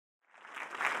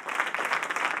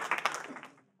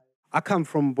I come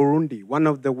from Burundi, one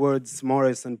of the world's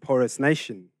smallest and poorest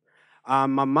nation.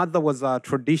 My mother was a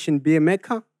tradition beer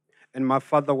maker, and my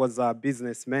father was a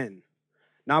businessman.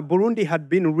 Now, Burundi had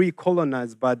been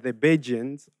recolonized by the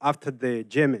Belgians after the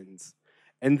Germans.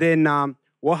 And then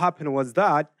what happened was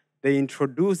that they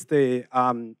introduced the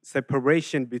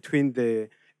separation between the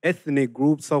ethnic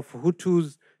groups of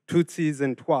Hutus, Tutsis,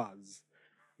 and Twas.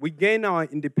 We gained our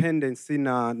independence in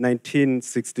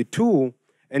 1962,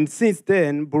 and since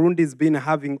then, Burundi's been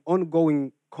having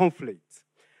ongoing conflicts.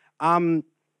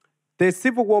 The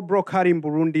civil war broke out in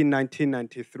Burundi in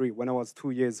 1993 when I was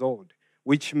 2 years old,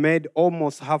 which made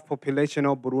almost half population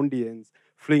of Burundians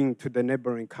fleeing to the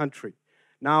neighboring country.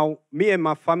 Now, me and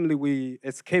my family, we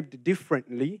escaped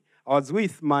differently. I was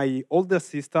with my older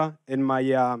sister and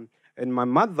my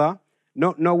mother,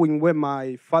 not knowing where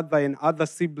my father and other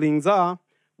siblings are.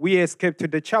 We escaped to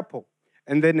the chapel.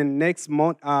 And then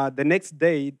the next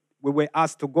day, we were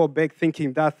asked to go back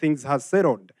thinking that things had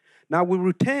settled. Now, we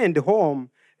returned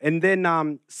home, and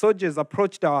then soldiers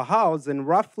approached our house and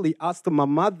roughly asked my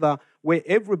mother where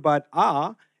everybody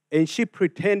are, and she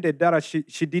pretended that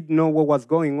she didn't know what was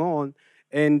going on,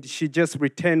 and she just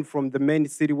returned from the main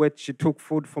city where she took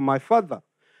food for my father.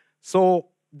 So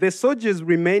the soldiers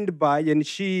remained by, and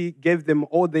she gave them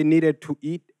all they needed to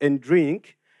eat and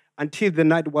drink until the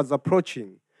night was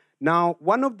approaching. Now,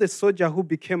 one of the soldiers who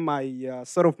became my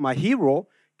my hero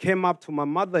came up to my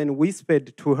mother and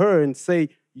whispered to her and say,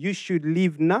 "You should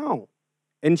leave now."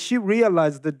 And she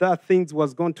realized that things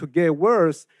was going to get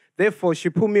worse. Therefore, she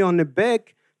put me on the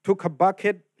back, took a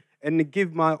bucket, and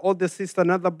gave my older sister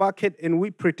another bucket, and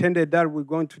we pretended that we're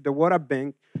going to the water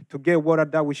bank to get water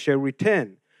that we shall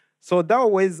return. So that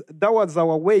was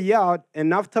our way out,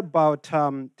 and after about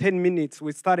 10 minutes,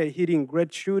 we started hearing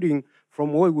great shooting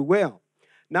from where we were.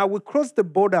 Now, we crossed the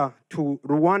border to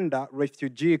Rwanda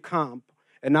Refugee Camp,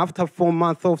 and after 4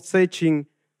 months of searching,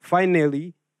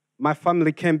 finally, my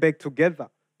family came back together.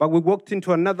 But we walked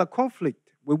into another conflict.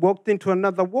 We walked into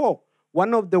another war.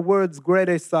 One of the world's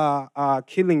greatest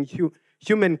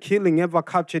human killing ever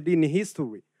captured in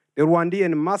history, the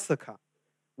Rwandan massacre,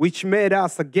 which made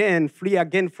us again flee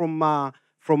again from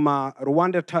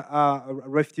Rwanda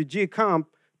refugee camp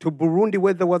to Burundi,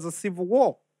 where there was a civil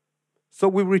war. So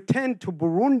we returned to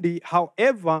Burundi.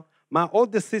 However, my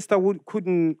older sister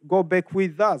couldn't go back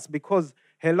with us because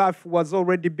her life was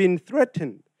already being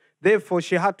threatened. Therefore,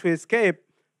 she had to escape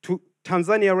to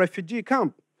Tanzanian Refugee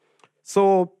Camp.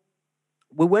 So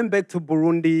we went back to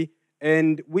Burundi,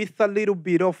 and with a little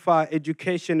bit of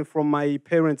education from my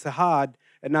parents had,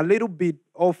 and a little bit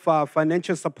of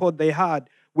financial support they had,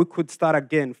 we could start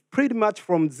again, pretty much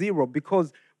from zero,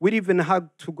 because we even had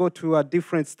to go to a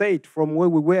different state from where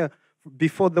we were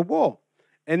before the war.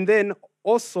 And then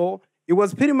also, it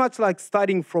was pretty much like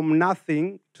starting from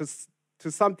nothing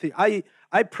to something.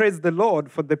 I praise the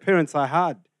Lord for the parents I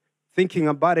had, thinking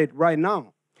about it right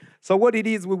now. So what it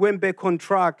is, we went back on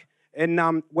track, and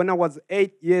when I was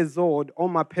 8 years old, all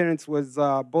my parents was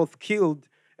both killed.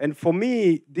 And for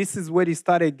me, this is where it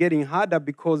started getting harder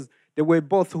because they were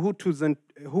both Hutu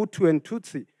and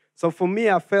Tutsi. So for me,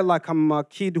 I felt like I'm a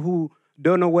kid who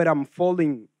don't know where I'm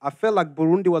falling. I felt like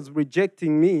Burundi was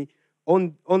rejecting me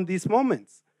on these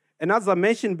moments. And as I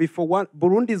mentioned before,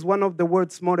 Burundi is one of the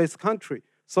world's smallest country.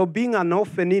 So being an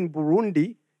orphan in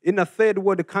Burundi, in a third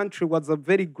world country, was a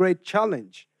very great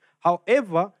challenge.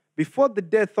 However, before the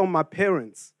death of my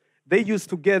parents, they used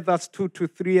to give us 2 to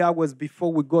 3 hours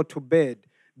before we go to bed.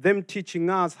 Them teaching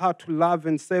us how to love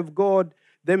and serve God,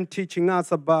 them teaching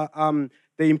us about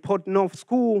the importance of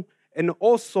school, and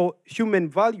also human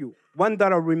value. One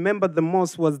that I remember the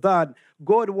most was that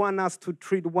God wants us to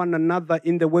treat one another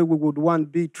in the way we would want to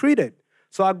be treated.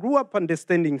 So I grew up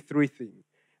understanding 3 things.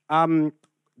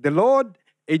 The Lord,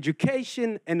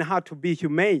 education, and how to be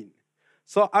humane.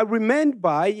 So I remained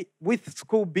by, with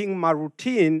school being my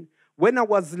routine, when I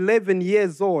was 11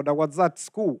 years old, I was at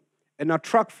school, and a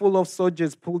truck full of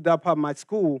soldiers pulled up at my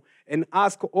school and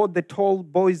asked all the tall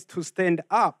boys to stand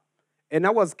up. And I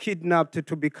was kidnapped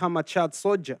to become a child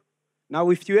soldier. Now,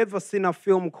 if you ever seen a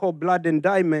film called Blood and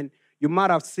Diamond, you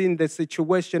might have seen the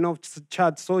situation of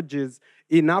child soldiers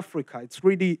in Africa. It's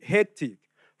really hectic.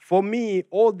 For me,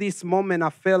 all this moment, I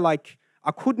felt like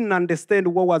I couldn't understand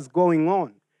what was going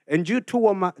on. And due to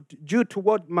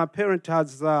what my parents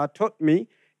has taught me,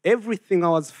 everything I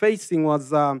was facing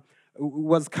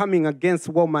was coming against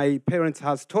what my parents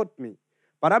has taught me.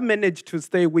 But I managed to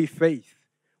stay with faith.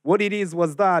 What it is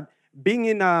was that being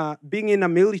in a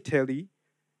military,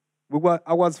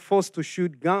 I was forced to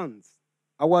shoot guns.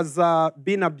 I was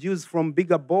being abused from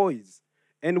bigger boys.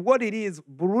 And what it is,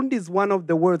 Burundi is one of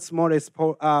the world's smallest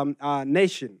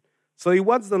nation. So it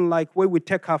wasn't like where we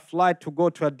take our flight to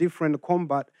go to a different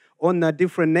combat, on a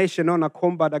different nation, on a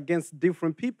combat against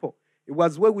different people. It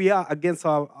was where we are against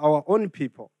our own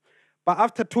people. But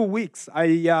after 2 weeks,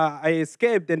 I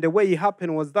escaped, and the way it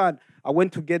happened was that I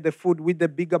went to get the food with the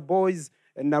bigger boys,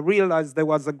 and I realized there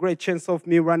was a great chance of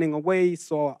me running away,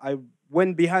 so I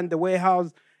went behind the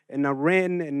warehouse, and I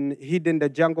ran and hid in the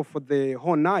jungle for the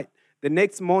whole night. The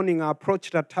next morning, I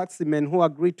approached a taximan who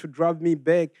agreed to drive me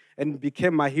back and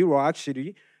became my hero,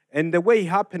 actually. And the way it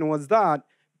happened was that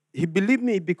he believed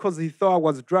me because he thought I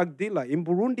was a drug dealer. In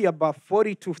Burundi, about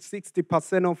 40 to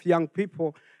 60% of young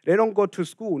people, they don't go to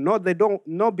school. No, they don't.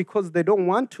 Not because they don't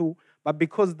want to, but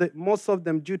because most of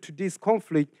them, due to this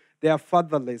conflict, they are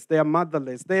fatherless, they are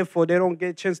motherless. Therefore, they don't get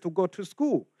a chance to go to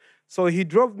school. So he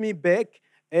drove me back,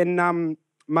 and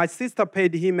my sister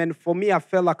paid him, and for me, I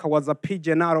felt like I was a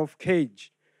pigeon out of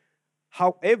cage.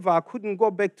 However, I couldn't go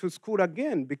back to school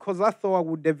again because I thought I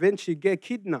would eventually get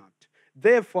kidnapped.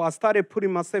 Therefore, I started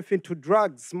putting myself into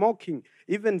drugs, smoking,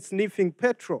 even sniffing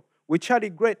petrol, which I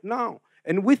regret now.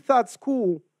 And with that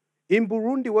school, in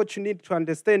Burundi, what you need to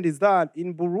understand is that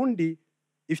in Burundi,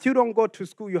 if you don't go to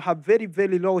school, you have very,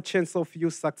 very low chance of you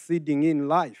succeeding in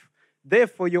life.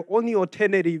 Therefore, your only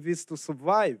alternative is to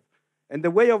survive. And the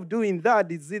way of doing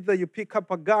that is either you pick up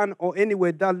a gun or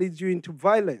anywhere that leads you into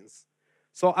violence.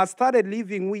 So I started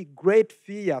living with great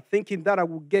fear, thinking that I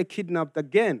would get kidnapped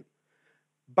again.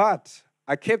 But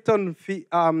I kept on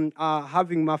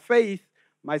having my faith.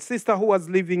 My sister, who was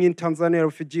living in Tanzanian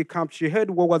Refugee Camp, she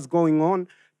heard what was going on,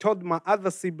 told my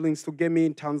other siblings to get me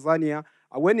in Tanzania.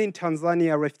 I went in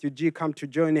Tanzania Refugee Camp to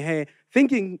join her,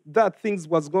 thinking that things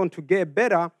was going to get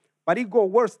better, but it got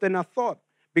worse than I thought.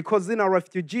 Because in a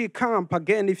refugee camp,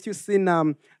 again, if you've seen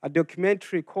a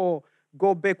documentary called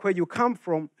Go Back Where You Come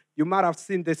From, you might have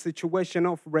seen the situation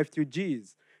of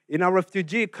refugees. In a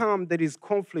refugee camp, there is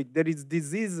conflict, there is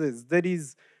diseases, there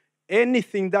is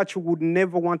anything that you would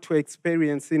never want to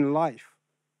experience in life.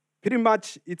 Pretty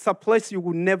much, it's a place you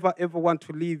would never, ever want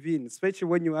to live in, especially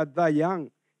when you are that young,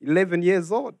 11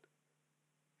 years old.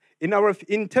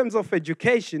 In terms of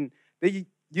education,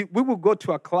 we will go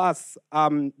to a class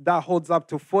that holds up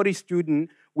to 40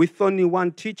 students with only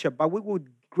one teacher, but we would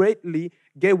greatly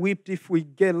get whipped if we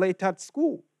get late at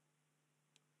school.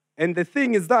 And the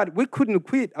thing is that we couldn't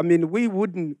quit. I mean, we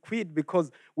wouldn't quit because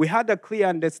we had a clear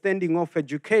understanding of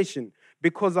education,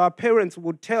 because our parents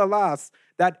would tell us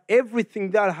that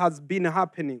everything that has been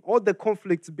happening, all the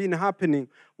conflicts been happening,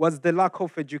 was the lack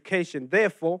of education.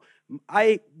 Therefore,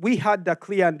 we had a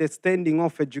clear understanding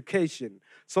of education.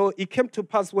 So it came to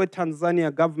pass where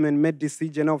Tanzania government made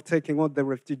decision of taking all the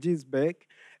refugees back.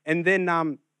 And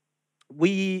then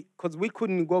because we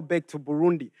couldn't go back to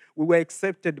Burundi, we were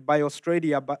accepted by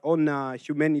Australia on a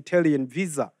humanitarian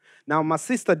visa. Now, my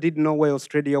sister didn't know where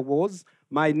Australia was.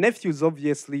 My nephews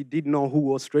obviously didn't know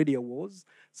who Australia was.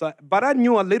 But I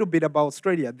knew a little bit about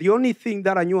Australia. The only thing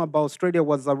that I knew about Australia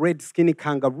was a red skinny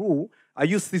kangaroo I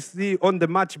used to see on the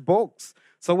matchbox.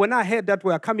 So when I heard that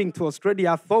we were coming to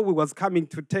Australia, I thought we was coming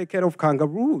to take care of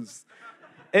kangaroos.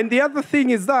 And the other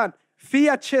thing is that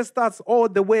fear chased us all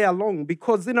the way along,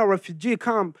 because in a refugee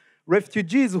camp,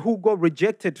 refugees who got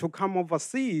rejected to come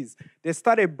overseas, they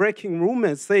started breaking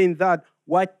rumors saying that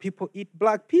white people eat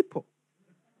black people.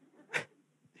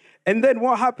 And then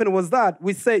what happened was that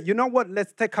we said, you know what,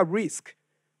 let's take a risk.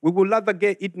 We would rather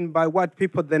get eaten by white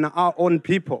people than our own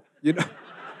people, you know.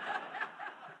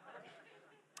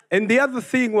 And the other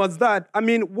thing was that, I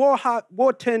mean, what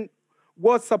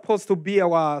was supposed to be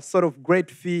our sort of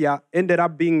great fear ended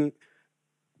up being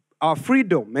our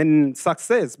freedom and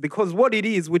success, because what it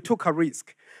is, we took a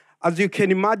risk. As you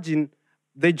can imagine,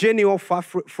 the journey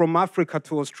from Africa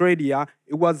to Australia,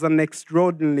 it was an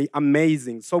extraordinarily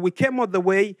amazing. So we came all the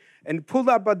way and pulled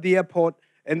up at the airport,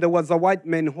 and there was a white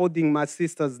man holding my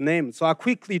sister's name. So I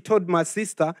quickly told my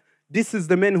sister, this is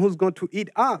the man who's going to eat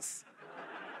us.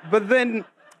 But then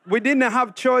we didn't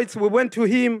have choice. We went to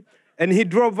him, and he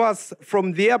drove us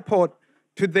from the airport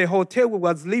to the hotel we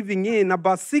was living in.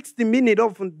 About 60 minutes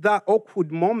of that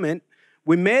awkward moment,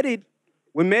 we made it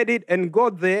and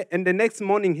got there. And the next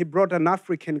morning, he brought an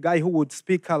African guy who would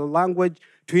speak our language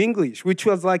to English, which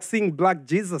was like seeing Black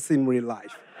Jesus in real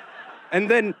life. And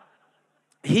then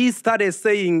he started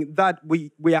saying that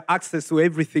we have access to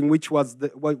everything which was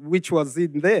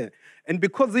in there. And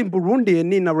because in Burundi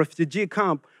and in a refugee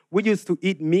camp, we used to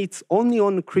eat meats only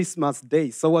on Christmas Day.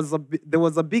 So there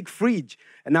was a big fridge.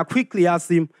 And I quickly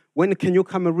asked him, when can you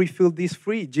come and refill this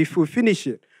fridge if we finish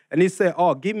it? And he said,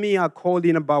 give me a call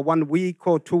in about 1 week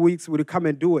or 2 weeks, we'll come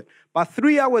and do it. But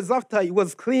 3 hours after, it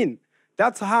was clean.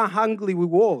 That's how hungry we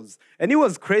was. And it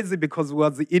was crazy because we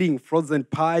was eating frozen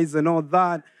pies and all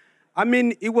that. I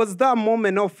mean, it was that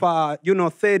moment of,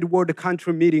 third world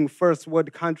country meeting first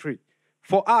world country.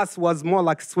 For us, was more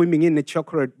like swimming in a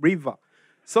chocolate river.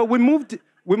 So we moved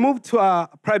to a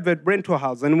private rental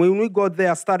house. And when we got there,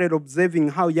 I started observing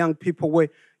how young people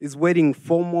is waiting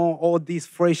for more, all this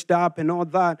freshed up and all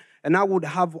that. And I would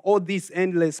have all these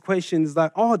endless questions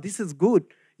like, oh, this is good.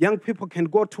 Young people can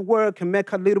go to work and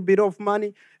make a little bit of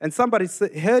money. And somebody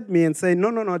heard me and said,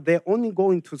 no, they're only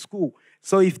going to school.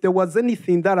 So if there was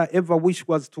anything that I ever wished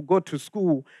was to go to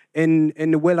school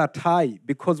and wear a tie,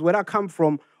 because where I come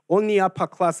from, only upper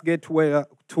class get to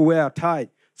wear a tie.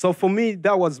 So for me,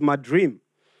 that was my dream.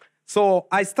 So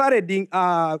I started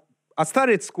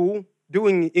school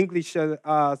doing English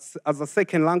as a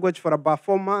second language for about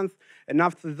 4 months. And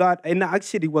after that, and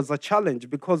actually it was a challenge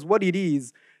because what it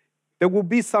is, there will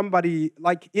be somebody,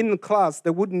 like in class,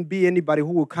 there wouldn't be anybody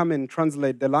who will come and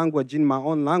translate the language in my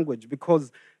own language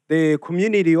because the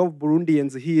community of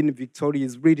Burundians here in Victoria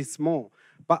is really small.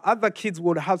 But other kids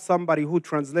would have somebody who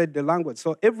translate the language.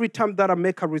 So every time that I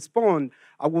make a respond,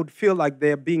 I would feel like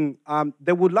they're being,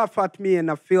 they would laugh at me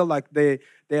and I feel like they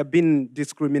are being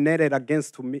discriminated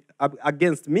against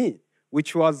me,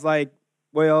 which was like,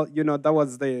 well, that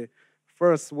was the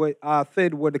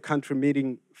third world country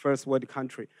meeting, first world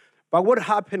country. But what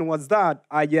happened was that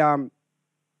I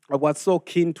was so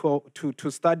keen to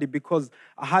study because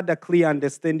I had a clear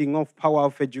understanding of power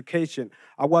of education.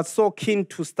 I was so keen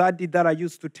to study that I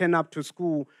used to turn up to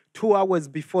school 2 hours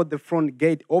before the front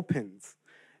gate opens.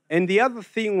 And the other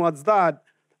thing was that,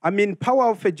 power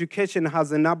of education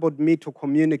has enabled me to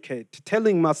communicate.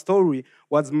 Telling my story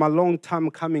was my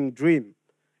long-term coming dream.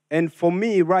 And for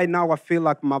me, right now, I feel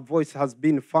like my voice has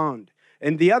been found.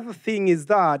 And the other thing is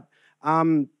that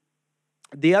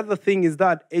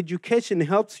education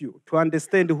helps you to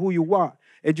understand who you are.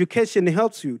 Education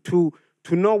helps you to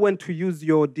know when to use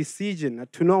your decision,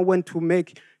 to know when to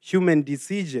make human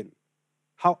decision.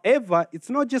 However, it's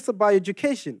not just about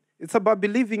education. It's about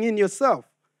believing in yourself.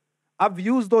 I've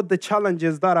used all the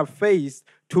challenges that I've faced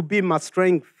to be my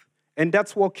strength, and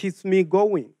that's what keeps me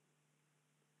going.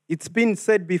 It's been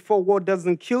said before, what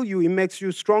doesn't kill you, it makes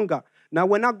you stronger. Now,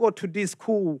 when I go to this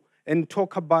school and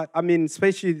talk about,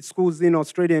 especially schools in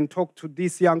Australia, and talk to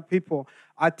these young people,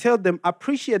 I tell them,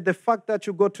 appreciate the fact that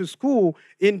you go to school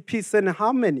in peace and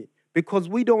harmony, because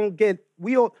we don't get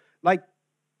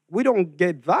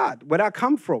that where I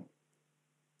come from.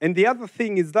 And the other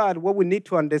thing is that what we need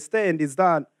to understand is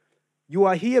that you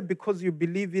are here because you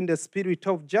believe in the spirit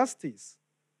of justice.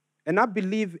 And I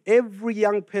believe every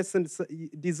young person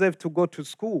deserves to go to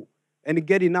school and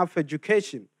get enough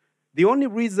education. The only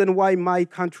reason why my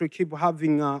country keep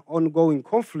having ongoing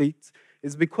conflicts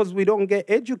is because we don't get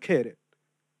educated.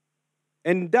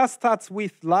 And that starts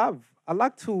with love. I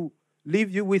like to leave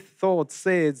you with thought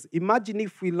says, imagine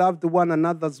if we loved one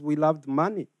another as we loved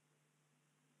money.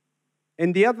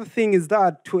 And the other thing is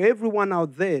that to everyone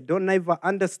out there, don't ever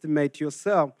underestimate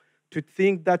yourself to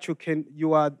think that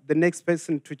you are the next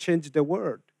person to change the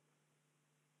world.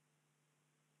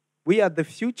 We are the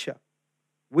future.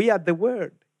 We are the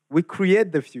world. We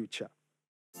create the future.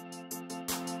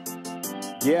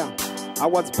 Yeah, I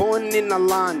was born in a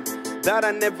land that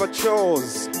I never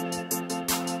chose.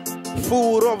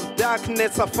 Full of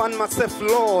darkness, I found myself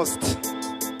lost.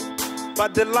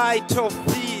 But the light of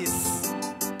peace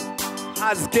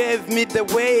has gave me the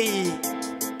way.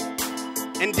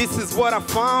 And this is what I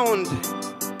found.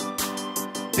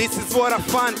 This is what I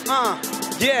found.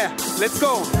 Yeah, let's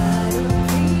go.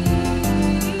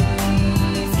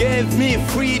 Gave me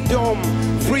freedom,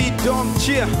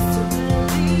 cheer.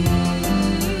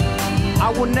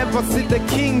 I will never see the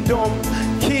kingdom,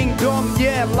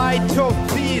 yeah, light of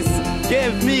peace.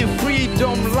 Gave me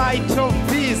freedom, light of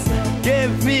peace.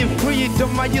 Gave me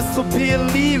freedom, I used to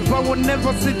believe I would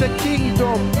never see the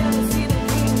kingdom.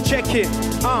 Check it,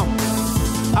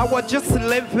 I was just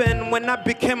 11 when I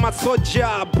became a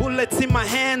soldier. Bullets in my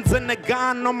hands and a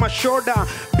gun on my shoulder.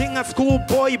 Being a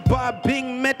schoolboy but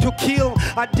being made to kill.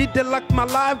 I didn't like my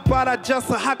life but I just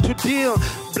had to deal.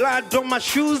 Blood on my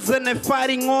shoes and I'm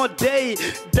fighting all day.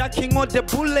 Ducking all the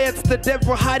bullets, the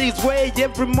devil had his way.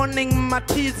 Every morning my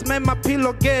tears made my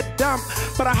pillow get damp.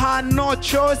 But I had no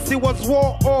choice, it was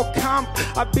war or camp.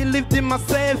 I believed in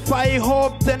myself, I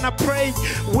hoped and I prayed.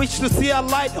 Wish to see a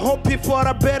light, hoping for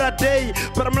a better day.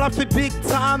 But I'm laughing big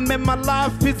time and my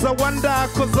life is a wonder.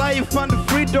 Cause I found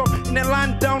freedom in a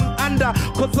land down under.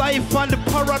 Cause I found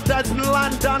paradise in a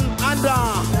land down under.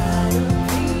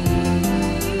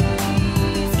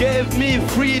 Gave me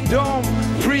freedom,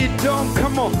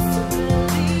 come on,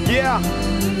 yeah.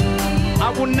 I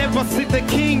will never see the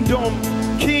kingdom,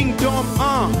 kingdom,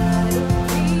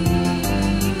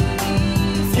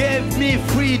 Give me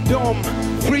freedom,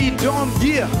 freedom,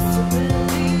 yeah.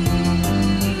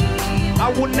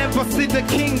 I will never see the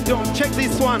kingdom. Check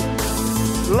this one.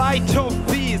 Light of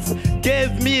peace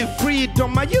gave me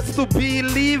freedom. I used to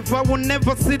believe I would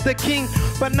never see the king,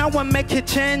 but now I make a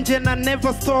change and I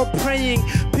never stop praying.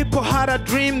 People had a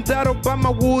dream that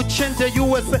Obama would change the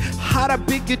USA. Had a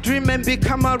big dream and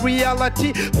become a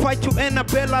reality. Fight to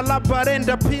Annabella La but end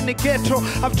up in the ghetto.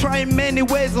 I've tried many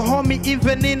ways, homie,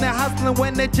 even in a hustling.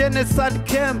 When the genocide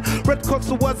came, Red Cross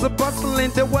was a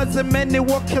bustling. There wasn't many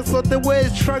workers, so they were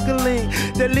struggling.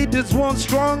 The leaders weren't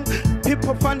strong,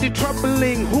 people found it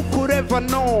troubling. Who could ever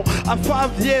know? I'm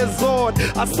 5 years old,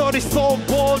 I thought it's so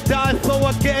bold, I thought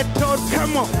I get told,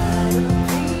 come on.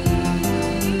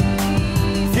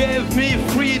 Give me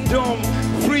freedom,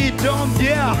 freedom,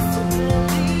 yeah.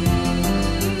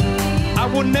 I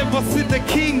will never see the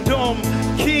kingdom,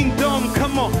 kingdom,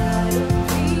 come on.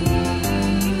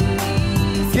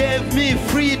 Give me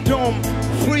freedom,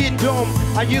 freedom.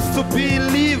 I used to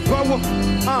believe I would,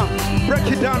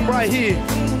 break it down right here,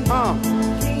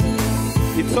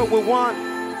 It's all we want,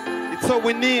 it's all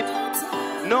we need,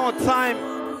 no time.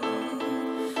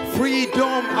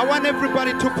 Freedom. I want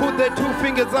everybody to put their 2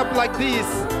 fingers up like this.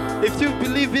 If you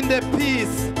believe in the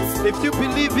peace, if you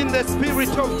believe in the spirit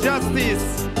of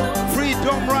justice,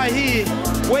 freedom right here.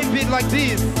 Wave it like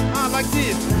this, like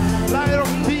this. Light of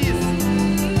peace.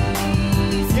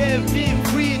 Give me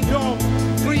freedom,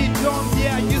 freedom.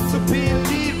 Yeah, I used to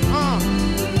believe,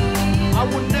 I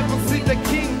would never see the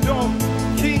kingdom,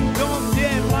 kingdom.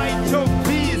 Yeah, light of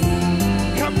peace.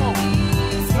 Come on,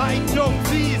 light of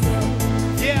peace.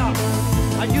 Yeah,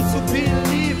 I used to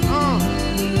believe,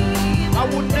 I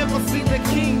would never see the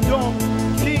kingdom,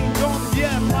 kingdom,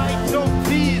 yeah, light of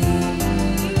peace.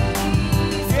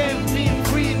 Give me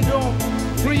freedom,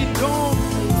 freedom.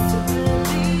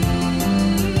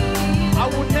 I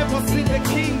would never see the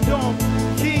kingdom,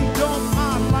 kingdom,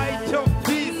 light of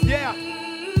peace, yeah.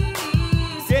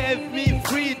 Give me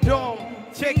freedom,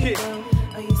 check it.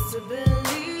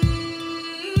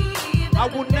 I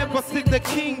would never see the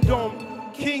kingdom,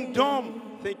 kingdom.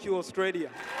 Thank you, Australia.